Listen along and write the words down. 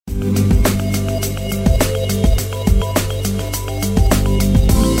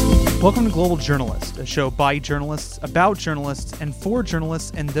Welcome to Global Journalist, a show by journalists, about journalists, and for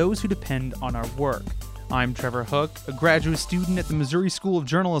journalists and those who depend on our work. I'm Trevor Hook, a graduate student at the Missouri School of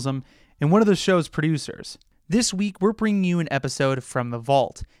Journalism and one of the show's producers. This week, we're bringing you an episode from The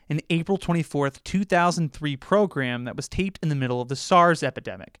Vault, an April 24th, 2003 program that was taped in the middle of the SARS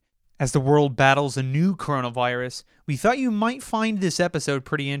epidemic. As the world battles a new coronavirus, we thought you might find this episode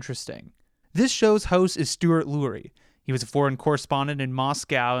pretty interesting. This show's host is Stuart Lurie. He was a foreign correspondent in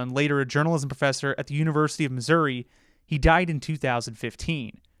Moscow and later a journalism professor at the University of Missouri. He died in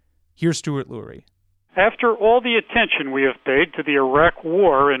 2015. Here's Stuart Lurie. After all the attention we have paid to the Iraq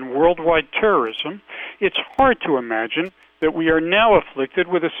War and worldwide terrorism, it's hard to imagine that we are now afflicted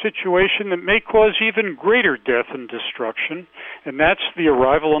with a situation that may cause even greater death and destruction, and that's the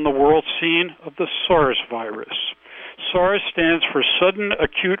arrival on the world scene of the SARS virus. SARS stands for Sudden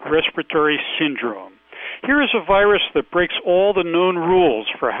Acute Respiratory Syndrome. Here is a virus that breaks all the known rules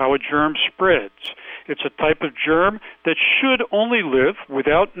for how a germ spreads. It's a type of germ that should only live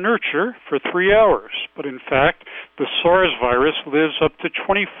without nurture for 3 hours. But in fact, the SARS virus lives up to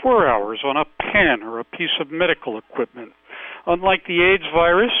 24 hours on a pen or a piece of medical equipment. Unlike the AIDS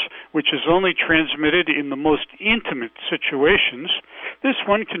virus, which is only transmitted in the most intimate situations, this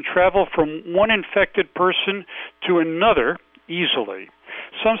one can travel from one infected person to another easily.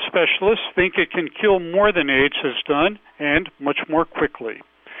 Some specialists think it can kill more than AIDS has done, and much more quickly.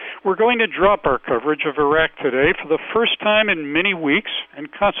 We're going to drop our coverage of Iraq today for the first time in many weeks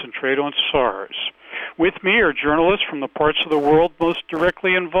and concentrate on SARS. With me are journalists from the parts of the world most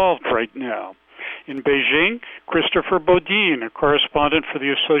directly involved right now. In Beijing, Christopher Bodine, a correspondent for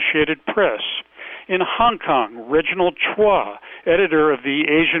the Associated Press. In Hong Kong, Reginald Chua, editor of the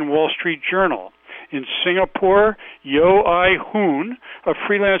Asian Wall Street Journal. In Singapore, Yo Ai Hoon, a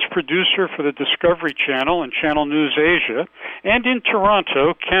freelance producer for the Discovery Channel and Channel News Asia. And in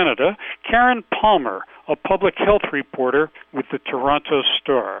Toronto, Canada, Karen Palmer, a public health reporter with the Toronto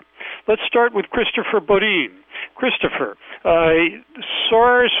Star. Let's start with Christopher Bodine. Christopher,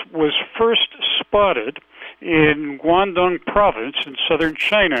 SARS was first spotted in Guangdong province in southern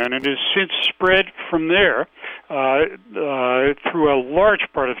China, and it has since spread from there through a large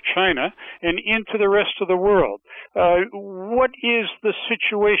part of China and into the rest of the world. What is the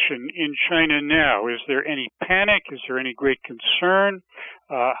situation in China now? Is there any panic? Is there any great concern?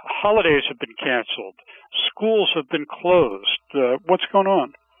 Holidays have been canceled. Schools have been closed. What's going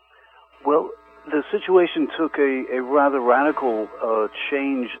on? Well, the situation took a rather radical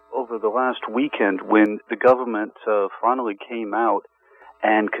change over the last weekend when the government finally came out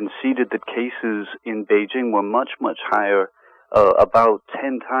and conceded that cases in Beijing were much, much higher, about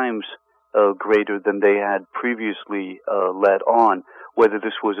 10 times greater than they had previously let on. Whether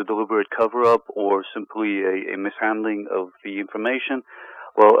this was a deliberate cover-up or simply a mishandling of the information,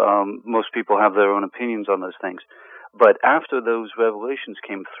 well, most people have their own opinions on those things. But after those revelations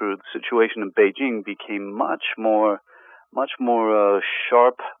came through, the situation in Beijing became much more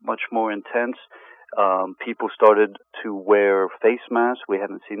sharp, much more intense. People started to wear face masks. We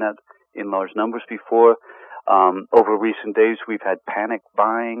hadn't seen that in large numbers before. Over recent days, we've had panic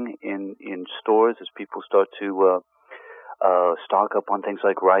buying in stores as people start to stock up on things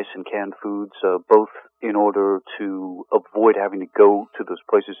like rice and canned foods, both in order to avoid having to go to those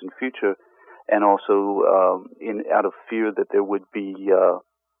places in future, and also out of fear that there would be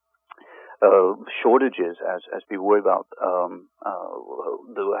shortages as people worry about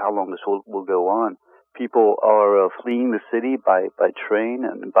how long this will go on. People are fleeing the city by train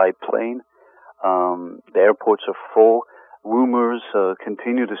and by plane. The airports are full. Rumors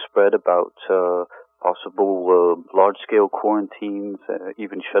continue to spread about possible large-scale quarantines,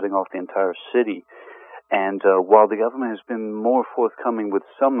 even shutting off the entire city. And while the government has been more forthcoming with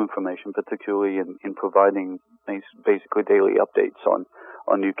some information, particularly in providing basically daily updates on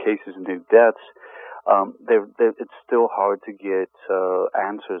new cases and new deaths, it's still hard to get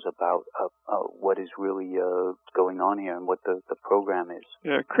answers about what is really going on here and what the program is.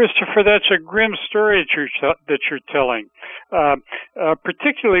 Yeah, Christopher, that's a grim story that you're telling.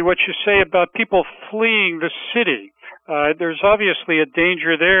 Particularly what you say about people fleeing the city. There's obviously a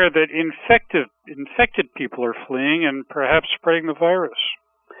danger there that infected people are fleeing and perhaps spreading the virus.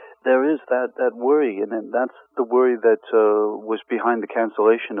 There is that worry, and that's the worry that was behind the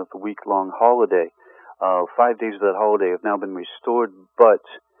cancellation of the week-long holiday. 5 days of that holiday have now been restored, but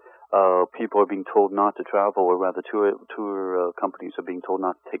people are being told not to travel, or rather tour companies are being told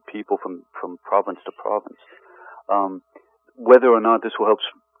not to take people from province to province. Whether or not this will help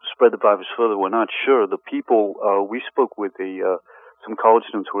spread the virus further, we're not sure. The people we spoke with, some college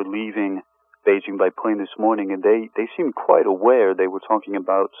students who were leaving Beijing by plane this morning, and they seemed quite aware. They were talking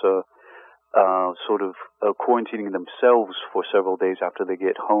about sort of quarantining themselves for several days after they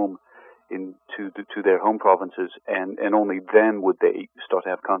get home to their home provinces, and only then would they start to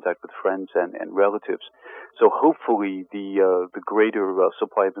have contact with friends and relatives. So hopefully the greater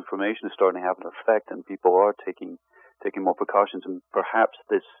supply of information is starting to have an effect, and people are taking more precautions, and perhaps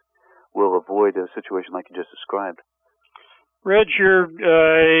this will avoid a situation like you just described. Reg, you're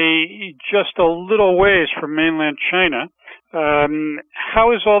just a little ways from mainland China.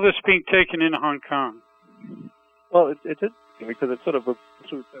 How is all this being taken in Hong Kong? Well, it's interesting because it's sort of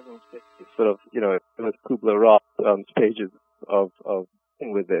through several stages, sort of, with Kubler-Ross stages of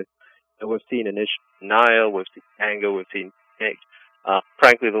with this. We've seen initial denial, we've seen anger, we've seen panic.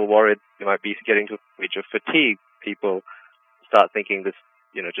 Frankly, a little worried they might be getting to a stage of fatigue. People start thinking this,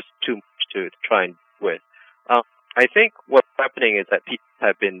 just too much to try and deal with. I think what's happening is that people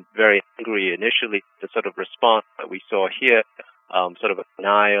have been very angry initially, the sort of response that we saw here, sort of a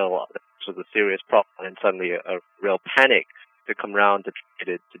denial, sort of a serious problem, and suddenly a real panic to come around to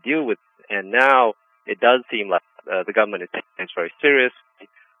try to deal with. And now it does seem like the government is taking this very seriously.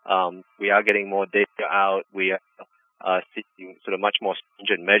 We are getting more data out. We are seeing sort of much more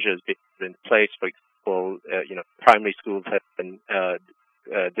stringent measures being put in place. For example, primary schools have been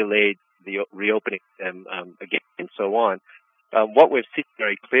delayed the reopening them again, and so on. What we've seen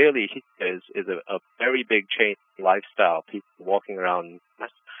very clearly here is a very big change in lifestyle. People walking around,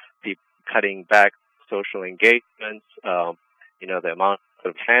 people cutting back social engagements. The amount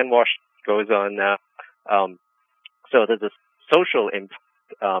of hand wash goes on now. So there's a social impact.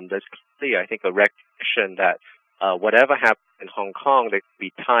 There's clearly, I think, a recognition that whatever happens in Hong Kong that could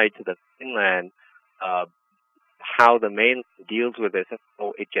be tied to the mainland. How the mainland deals with this,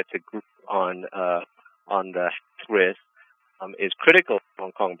 how it gets a grip on the risk, is critical for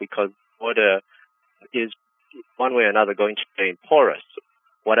Hong Kong, because the border is one way or another going to remain porous.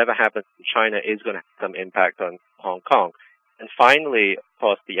 Whatever happens in China is going to have some impact on Hong Kong. And finally, of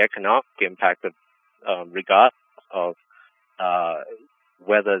course, the economic impact of, regardless of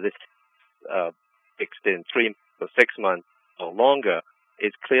whether this is fixed in 3 months or 6 months or longer,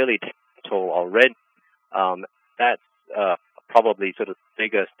 is clearly taking a toll already. That's probably sort of the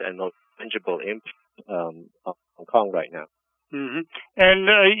biggest and most tangible impact on Hong Kong right now. Mm-hmm. And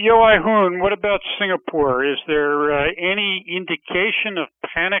Yeo I-hoon, what about Singapore? Is there any indication of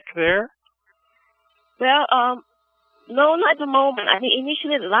panic there? Well, no, not at the moment. I think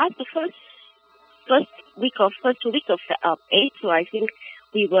initially the first 2 weeks of April, I think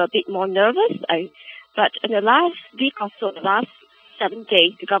we were a bit more nervous. But in the last week or so, the last 7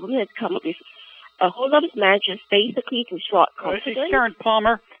 days, the government has come up with a whole lot of measures basically to show confidence. Karen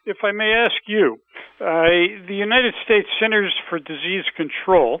Palmer, if I may ask you, the United States Centers for Disease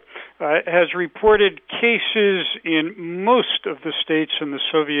Control has reported cases in most of the states in the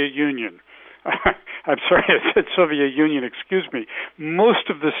Soviet Union. I'm sorry, I said Soviet Union, excuse me. Most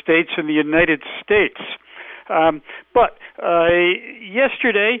of the states in the United States. But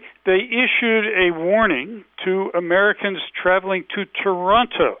yesterday, they issued a warning to Americans traveling to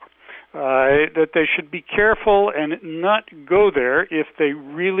Toronto that they should be careful and not go there if they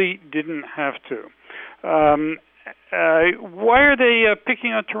really didn't have to. Why are they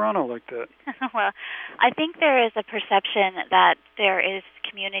picking on Toronto like that? Well, I think there is a perception that there is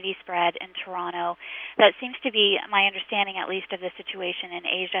community spread in Toronto. That seems to be my understanding, at least, of the situation in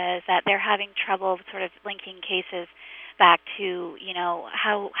Asia, is that they're having trouble sort of linking cases back to,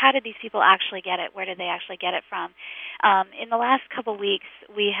 how did these people actually get it? Where did they actually get it from? In the last couple of weeks,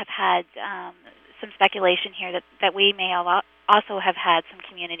 we have had some speculation here that we may also have had some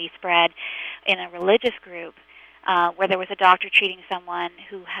community spread in a religious group, where there was a doctor treating someone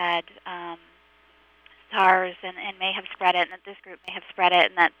who had SARS and may have spread it, and that this group may have spread it,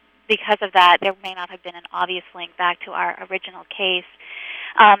 and that because of that, there may not have been an obvious link back to our original case.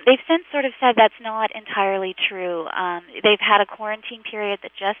 They've since sort of said that's not entirely true. They've had a quarantine period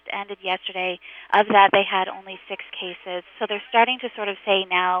that just ended yesterday. Of that, they had only 6 cases. So they're starting to sort of say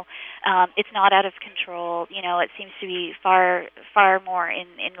now it's not out of control. It seems to be far more in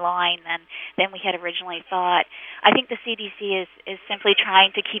line than we had originally thought. I think the CDC is simply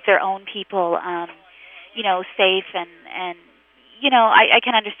trying to keep their own people, safe and I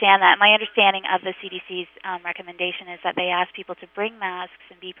can understand that. My understanding of the CDC's recommendation is that they ask people to bring masks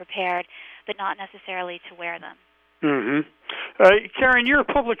and be prepared, but not necessarily to wear them. Mm-hmm. Karen, you're a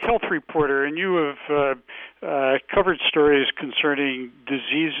public health reporter, and you have covered stories concerning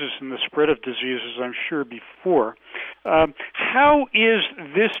diseases and the spread of diseases, I'm sure, before. How is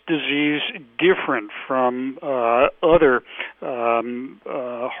this disease different from other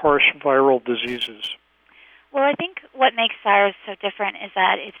harsh viral diseases? Well, I think what makes SARS so different is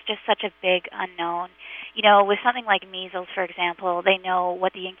that it's just such a big unknown. You know, with something like measles, for example, they know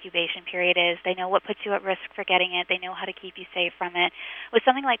what the incubation period is. They know what puts you at risk for getting it. They know how to keep you safe from it. With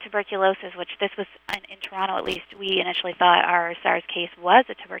something like tuberculosis, which this was, in Toronto at least, we initially thought our SARS case was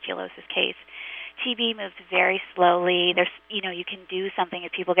a tuberculosis case. TB moves very slowly. There's, you can do something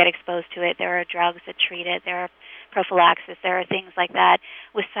if people get exposed to it. There are drugs that treat it. There are prophylaxis. There are things like that.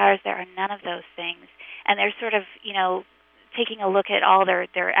 With SARS, there are none of those things. And they're sort of, taking a look at all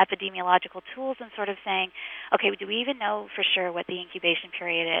their epidemiological tools and sort of saying, okay, do we even know for sure what the incubation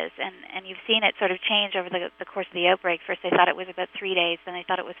period is? And you've seen it sort of change over the course of the outbreak. First they thought it was about 3 days, then they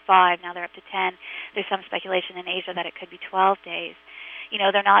thought it was 5, now they're up to 10. There's some speculation in Asia that it could be 12 days.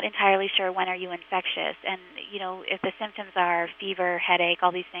 They're not entirely sure when are you infectious. And, if the symptoms are fever, headache,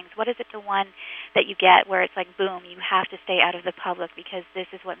 all these things, what is it the one that you get where it's like, boom, you have to stay out of the public because this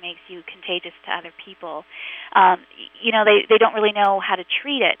is what makes you contagious to other people? They don't really know how to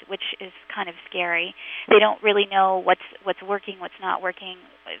treat it, which is kind of scary. They don't really know what's working, what's not working.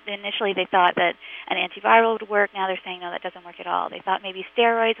 Initially they thought that an antiviral would work. Now they're saying, no, that doesn't work at all. They thought maybe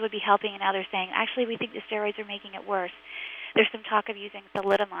steroids would be helping, and now they're saying, actually, we think the steroids are making it worse. There's some talk of using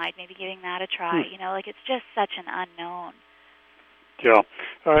thalidomide, maybe giving that a try. It's just such an unknown. Yeah.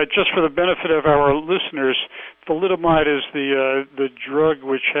 Just for the benefit of our listeners, thalidomide is the drug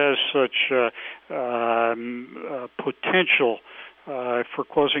which has such potential for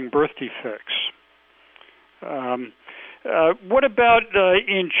causing birth defects. What about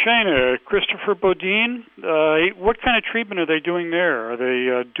in China, Christopher Bodine? What kind of treatment are they doing there? Are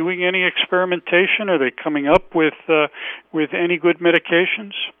they doing any experimentation? Are they coming up with any good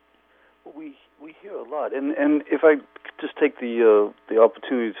medications? We hear a lot, and if I could just take the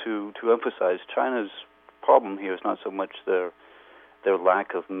opportunity to emphasize, China's problem here is not so much their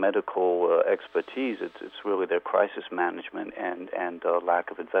lack of medical expertise. It's really their crisis management and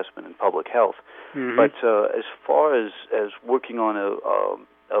lack of investment in public health. Mm-hmm. But as far as working on a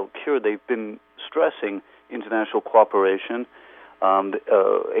cure, they've been stressing international cooperation,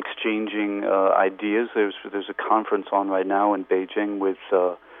 exchanging ideas. There's a conference on right now in Beijing with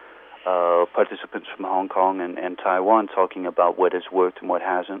participants from Hong Kong and Taiwan talking about what has worked and what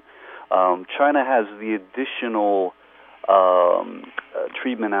hasn't. China has the additional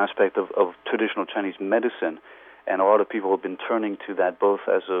treatment aspect of traditional Chinese medicine, and a lot of people have been turning to that both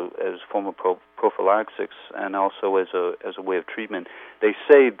as form of prophylaxis and also as a way of treatment. They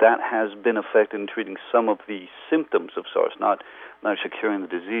say that has been effective in treating some of the symptoms of SARS, not actually curing the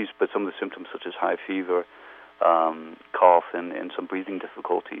disease, but some of the symptoms such as high fever, cough, and some breathing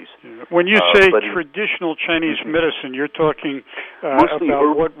difficulties. When you say traditional Chinese medicine, you're talking about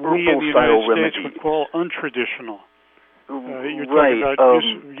what we in the United States would call untraditional. You're talking about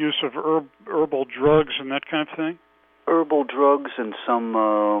use of herbal drugs and that kind of thing? Herbal drugs and some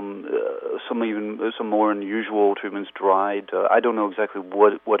more unusual treatments, dried. I don't know exactly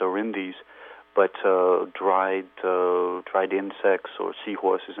what are in these, but dried insects or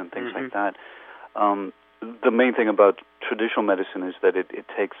seahorses and things like that. The main thing about traditional medicine is that it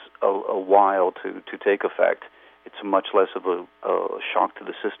takes a while to take effect. It's much less of a shock to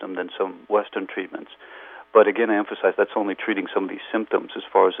the system than some Western treatments. But again, I emphasize that's only treating some of these symptoms. As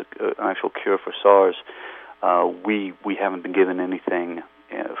far as an actual cure for SARS, we haven't been given anything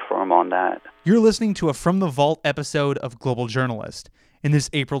firm on that. You're listening to a From the Vault episode of Global Journalist. In this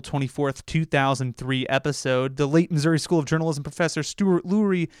April 24th, 2003 episode, the late Missouri School of Journalism professor Stuart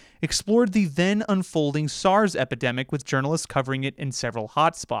Lurie explored the then unfolding SARS epidemic with journalists covering it in several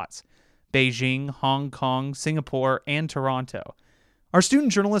hotspots: Beijing, Hong Kong, Singapore, and Toronto. Our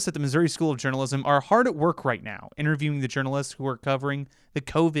student journalists at the Missouri School of Journalism are hard at work right now, interviewing the journalists who are covering the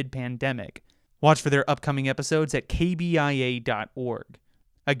COVID pandemic. Watch for their upcoming episodes at kbia.org.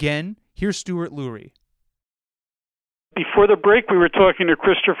 Again, here's Stuart Lurie. Before the break, we were talking to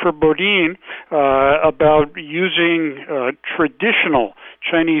Christopher Bodine about using traditional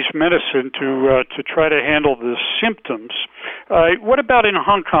Chinese medicine to try to handle the symptoms. What about in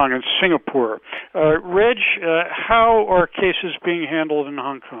Hong Kong and Singapore? Reg, how are cases being handled in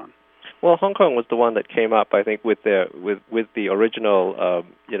Hong Kong? Well, Hong Kong was the one that came up, I think, with the original,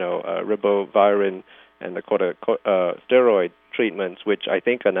 ribavirin and the corticosteroid treatments, which I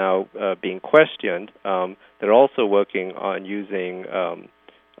think are now being questioned. They're also working on using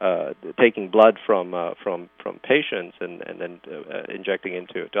taking blood from patients and then injecting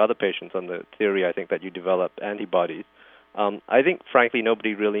into other patients on the theory, I think, that you develop antibodies. I think, frankly,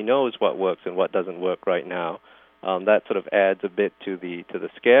 nobody really knows what works and what doesn't work right now. That sort of adds a bit to the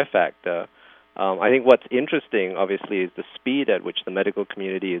scare factor. I think what's interesting, obviously, is the speed at which the medical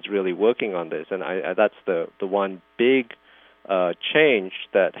community is really working on this, and that's the one big change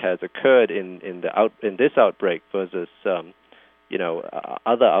that has occurred in this outbreak versus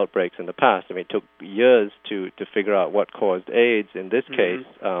other outbreaks in the past. I mean, it took years to figure out what caused AIDS. In this case,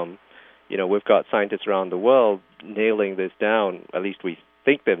 we've got scientists around the world nailing this down. At least we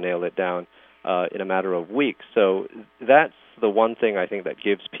think they've nailed it down in a matter of weeks. So that's the one thing I think that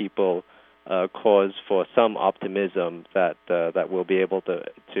gives people cause for some optimism that we'll be able to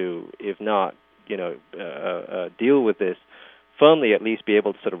if not, deal with this firmly, at least be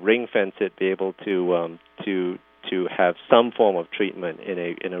able to sort of ring fence it, be able to have some form of treatment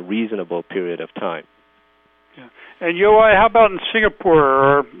in a reasonable period of time. Yeah. And Yo-Ai, how about in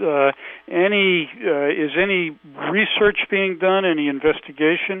Singapore? Is any research being done, any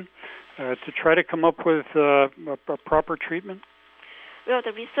investigation to try to come up with a proper treatment? Well,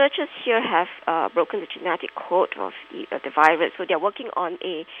 the researchers here have broken the genetic code of the virus, so they're working on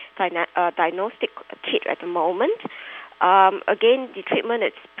a diagnostic kit at the moment. Again, the treatment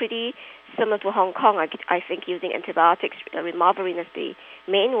is pretty similar to Hong Kong, I think, using antibiotics, ribavirin as the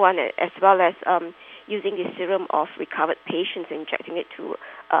main one, as well as using the serum of recovered patients, injecting it to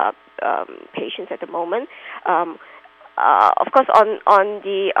patients at the moment. Of course, on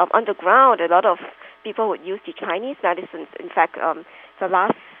the underground, a lot of people would use the Chinese medicines. In fact, the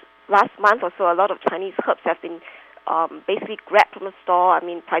last month or so, a lot of Chinese herbs have been basically grabbed from the store. I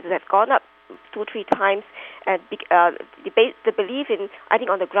mean, prices have gone up 2-3 times, and the belief in, I think,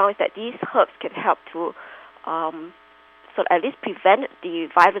 on the ground is that these herbs can help to sort of at least prevent the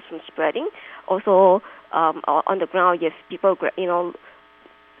virus from spreading. Also, on the ground, you have people,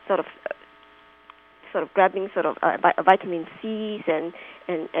 sort of grabbing sort of vitamin C's and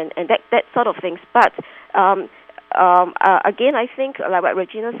that sort of things. But again, I think, like what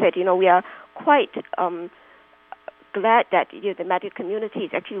Regina said, we are quite glad that the medical community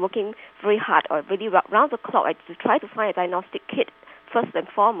is actually working very hard, or really round the clock, to try to find a diagnostic kit first and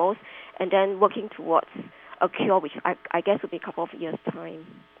foremost, and then working towards a cure, which I guess will be a couple of years' time.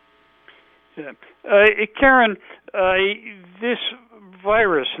 Yeah. Karen, this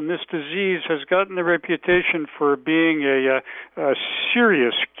virus and this disease has gotten the reputation for being a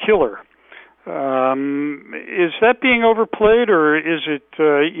serious killer. Is that being overplayed, or is it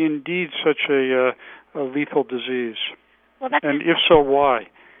indeed such a lethal disease? Well, and if so, why?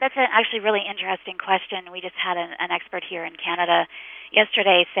 That's actually a really interesting question. We just had an expert here in Canada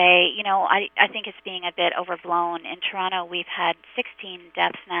yesterday say, I think it's being a bit overblown. In Toronto, we've had 16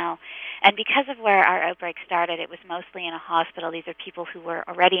 deaths now, and because of where our outbreak started, it was mostly in a hospital. These are people who were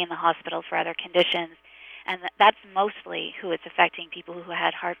already in the hospital for other conditions, and that's mostly who it's affecting, people who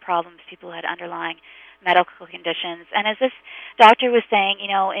had heart problems, people who had underlying medical conditions. And as this doctor was saying, in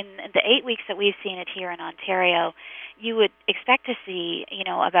the 8 weeks that we've seen it here in Ontario, you would expect to see,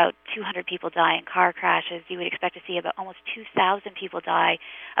 about 200 people die in car crashes. You would expect to see about almost 2,000 people die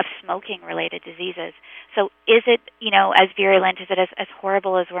of smoking-related diseases. So is it, as virulent, is it as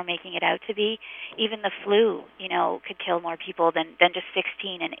horrible as we're making it out to be? Even the flu, could kill more people than just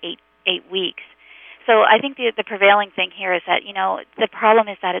 16 in 8 weeks. So I think the prevailing thing here is that, the problem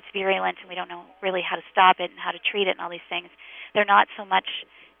is that it's virulent and we don't know really how to stop it and how to treat it and all these things.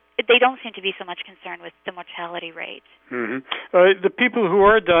 They don't seem to be so much concerned with the mortality rate. Mm-hmm. The people who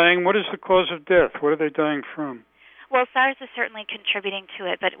are dying, what is the cause of death? What are they dying from? Well, SARS is certainly contributing to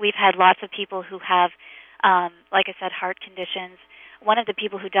it, but we've had lots of people who have, like I said, heart conditions. One of the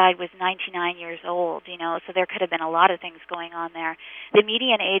people who died was 99 years old, so there could have been a lot of things going on there. The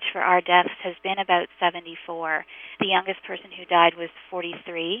median age for our deaths has been about 74. The youngest person who died was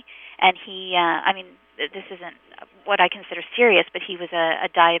 43, and he, this isn't what I consider serious, but he was a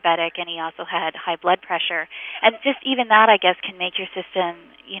diabetic, and he also had high blood pressure. And just even that, I guess, can make your system,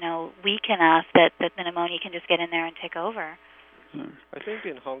 weak enough that the pneumonia can just get in there and take over. I think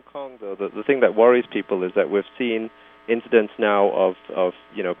in Hong Kong, though, the thing that worries people is that we've seen incidents now of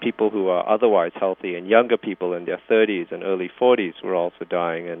people who are otherwise healthy, and younger people in their 30s and early 40s who are also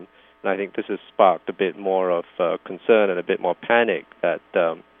dying, and I think this has sparked a bit more of concern and a bit more panic that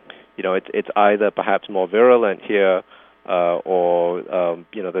it's either perhaps more virulent here or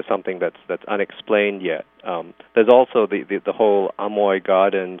there's something that's unexplained yet. There's also the whole Amoy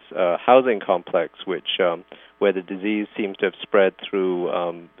Gardens housing complex, which where the disease seems to have spread through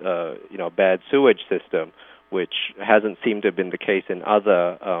a bad sewage system, which hasn't seemed to have been the case in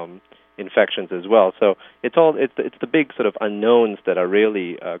other infections as well. So it's the big sort of unknowns that are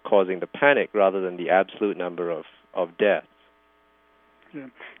really causing the panic rather than the absolute number of deaths. Yeah.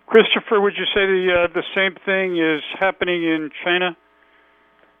 Christopher, would you say the same thing is happening in China?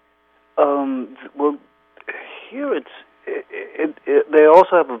 Well, here they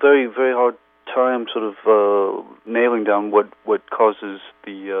also have a very, very hard time sort of nailing down what causes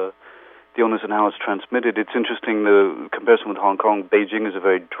the illness and how it's transmitted. It's interesting, the comparison with Hong Kong. Beijing is a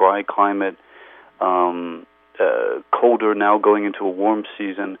very dry climate, colder now going into a warm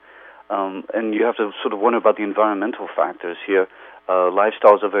season, and you have to sort of wonder about the environmental factors here.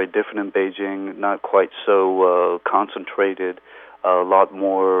 Lifestyles are very different in Beijing, not quite so concentrated, a lot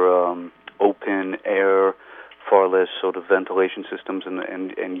more open air, far less sort of ventilation systems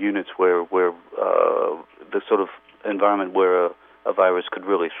and units where the sort of environment where a virus could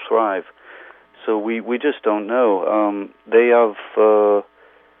really thrive. So we just don't know. They have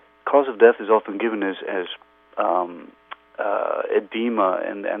cause of death is often given as edema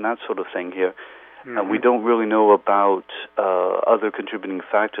and that sort of thing here. We don't really know about other contributing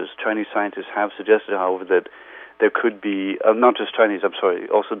factors. Chinese scientists have suggested, however, that there could be, not just Chinese, I'm sorry,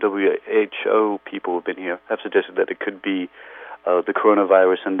 also WHO people who've been here have suggested that it could be the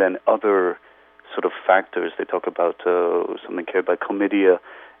coronavirus and then other sort of factors. They talk about something carried by chlamydia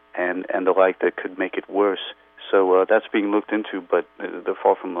and the like that could make it worse. So that's being looked into, but they're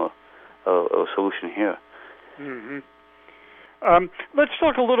far from a solution here. Mm-hmm. Let's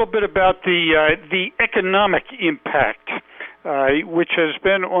talk a little bit about the economic impact, which has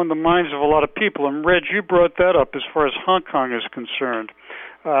been on the minds of a lot of people. And Reg, you brought that up as far as Hong Kong is concerned.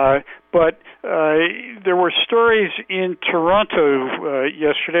 But there were stories in Toronto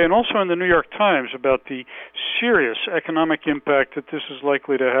yesterday and also in the New York Times about the serious economic impact that this is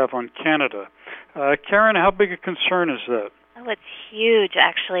likely to have on Canada. Karen, how big a concern is that? Oh, it's huge,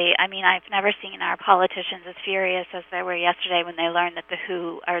 actually. I mean, I've never seen our politicians as furious as they were yesterday when they learned that the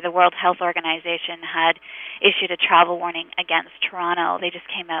WHO, or the World Health Organization, had issued a travel warning against Toronto. They just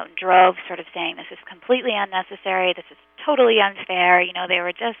came out in droves, sort of saying this is completely unnecessary, this is totally unfair. You know, they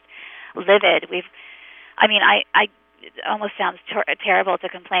were just livid. It almost sounds terrible to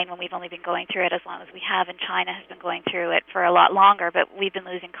complain when we've only been going through it as long as we have, and China has been going through it for a lot longer, but we've been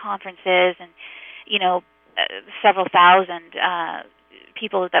losing conferences and, you know, several thousand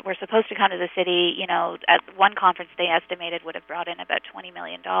people that were supposed to come to the city. You know, at one conference they estimated would have brought in about $20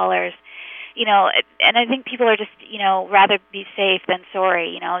 million. You know, and I think people are just, you know, rather be safe than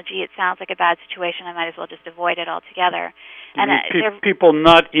sorry. You know, gee, it sounds like a bad situation, I might as well just avoid it altogether. And people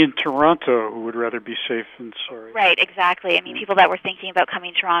not in Toronto who would rather be safe than sorry. Right, exactly. I mean, people that were thinking about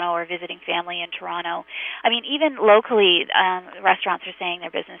coming to Toronto or visiting family in Toronto. I mean, even locally, restaurants are saying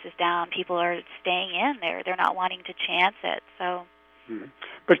their business is down. People are staying in. They're not wanting to chance it. So.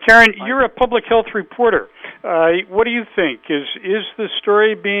 But Karen, you're a public health reporter. What do you think? Is the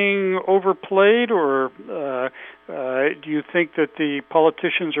story being overplayed, or do you think that the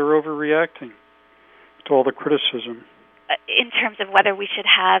politicians are overreacting to all the criticism? In terms of whether we should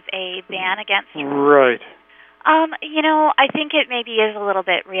have a ban against Toronto? Right. You know, I think it maybe is a little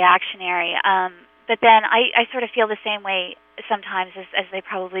bit reactionary. But then I sort of feel the same way sometimes as they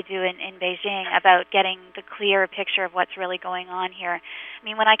probably do in Beijing about getting the clear picture of what's really going on here. I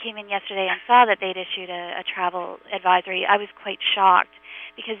mean, when I came in yesterday and saw that they'd issued a travel advisory, I was quite shocked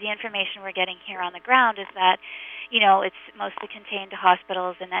because the information we're getting here on the ground is that, you know, it's mostly contained to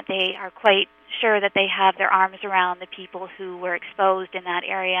hospitals and that they are quite sure that they have their arms around the people who were exposed in that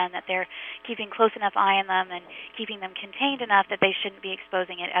area and that they're keeping close enough eye on them and keeping them contained enough that they shouldn't be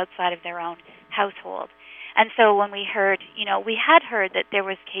exposing it outside of their own household. And so when we heard, you know, we had heard that there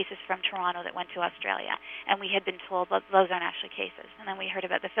was cases from Toronto that went to Australia, and we had been told that those aren't actually cases. And then we heard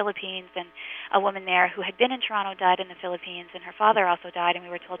about the Philippines, and a woman there who had been in Toronto died in the Philippines, and her father also died, and we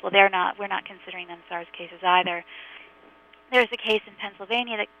were told, well, we're not considering them SARS cases either. There's a case in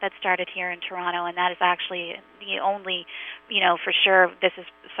Pennsylvania that started here in Toronto, and that is actually the only, you know, for sure this is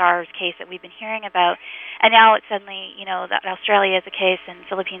SARS case that we've been hearing about. And now it's suddenly, you know, that Australia is a case and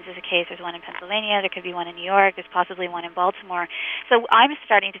Philippines is a case. There's one in Pennsylvania. There could be one in New York. There's possibly one in Baltimore. So I'm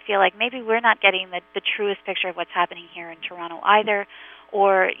starting to feel like maybe we're not getting the truest picture of what's happening here in Toronto either.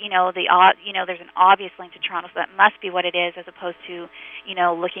 Or, you know, there's an obvious link to Toronto, so that must be what it is, as opposed to, you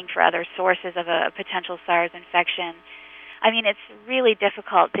know, looking for other sources of a potential SARS infection. I mean, it's really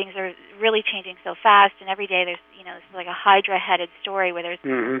difficult. Things are really changing so fast, and every day there's, it's like a Hydra-headed story where there's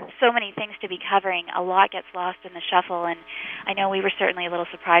so many things to be covering. A lot gets lost in the shuffle, and I know we were certainly a little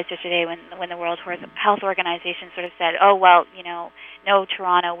surprised yesterday when the World Health Organization sort of said, oh, well, no,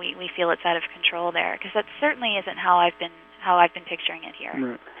 Toronto, we feel it's out of control there, because that certainly isn't how I've been picturing it here.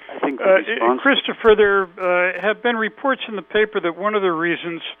 Right. I think Christopher, there have been reports in the paper that one of the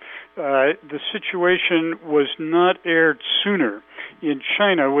reasons the situation was not aired sooner in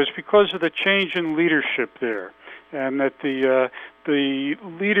China was because of the change in leadership there, and that the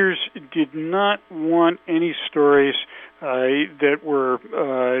leaders did not want any stories that were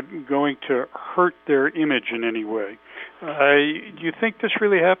going to hurt their image in any way. Do you think this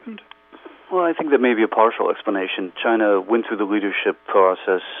really happened? Well, I think that may be a partial explanation. China went through the leadership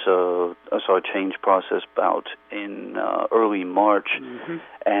process, change process about in early March,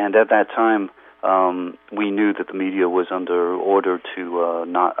 and at that time we knew that the media was under order to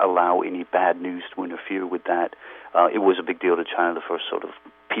not allow any bad news to interfere with that. It was a big deal to China, the first sort of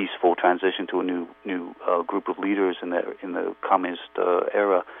peaceful transition to a new group of leaders in the communist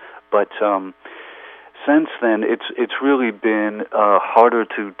era, but. Since then, it's really been harder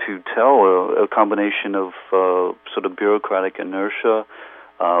to tell. A combination of sort of bureaucratic inertia,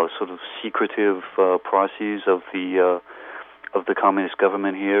 sort of secretive processes of the communist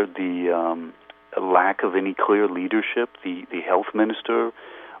government here, the lack of any clear leadership. The health minister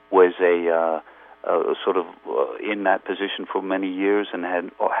was a sort of in that position for many years and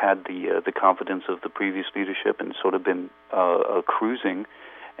had the confidence of the previous leadership and sort of been cruising.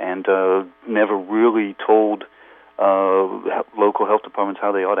 And never really told local health departments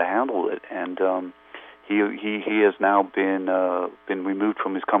how they ought to handle it. And he has now been removed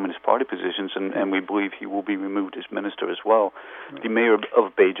from his Communist Party positions, and we believe he will be removed as minister as well. The mayor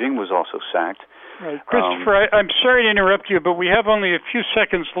of Beijing was also sacked. Christopher, I'm sorry to interrupt you, but we have only a few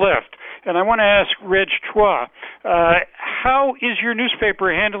seconds left, and I want to ask Reg Chua, how is your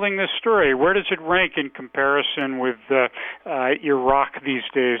newspaper handling this story? Where does it rank in comparison with Iraq these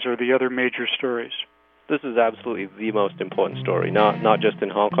days or the other major stories? This is absolutely the most important story, not just in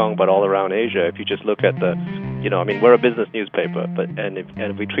Hong Kong, but all around Asia. If you just look at we're a business newspaper, and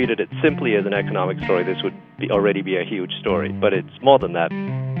if we treated it simply as an economic story, this would already be a huge story. But it's more than that.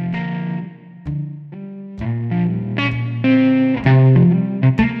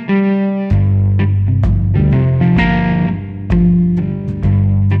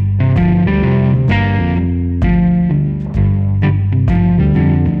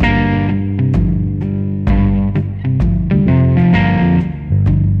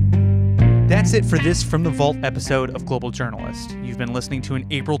 That's it for this From the Vault episode of Global Journalist. You've been listening to an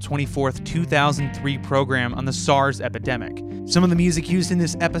April 24th, 2003 program on the SARS epidemic. Some of the music used in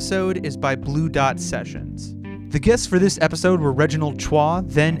this episode is by Blue Dot Sessions. The guests for this episode were Reginald Chua,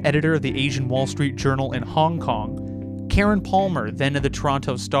 then editor of the Asian Wall Street Journal in Hong Kong, Karen Palmer, then of the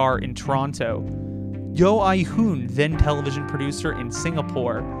Toronto Star in Toronto, Yo Ai-hoon, then television producer in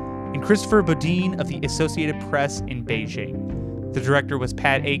Singapore, and Christopher Bodine of the Associated Press in Beijing. The director was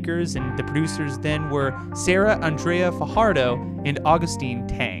Pat Akers, and the producers then were Sarah Andrea Fajardo and Augustine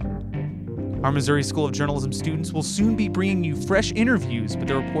Tang. Our Missouri School of Journalism students will soon be bringing you fresh interviews with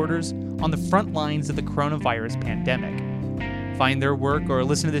the reporters on the front lines of the coronavirus pandemic. Find their work or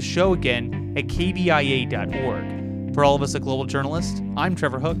listen to this show again at kbia.org. For all of us at Global Journalist, I'm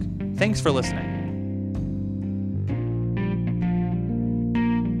Trevor Hook. Thanks for listening.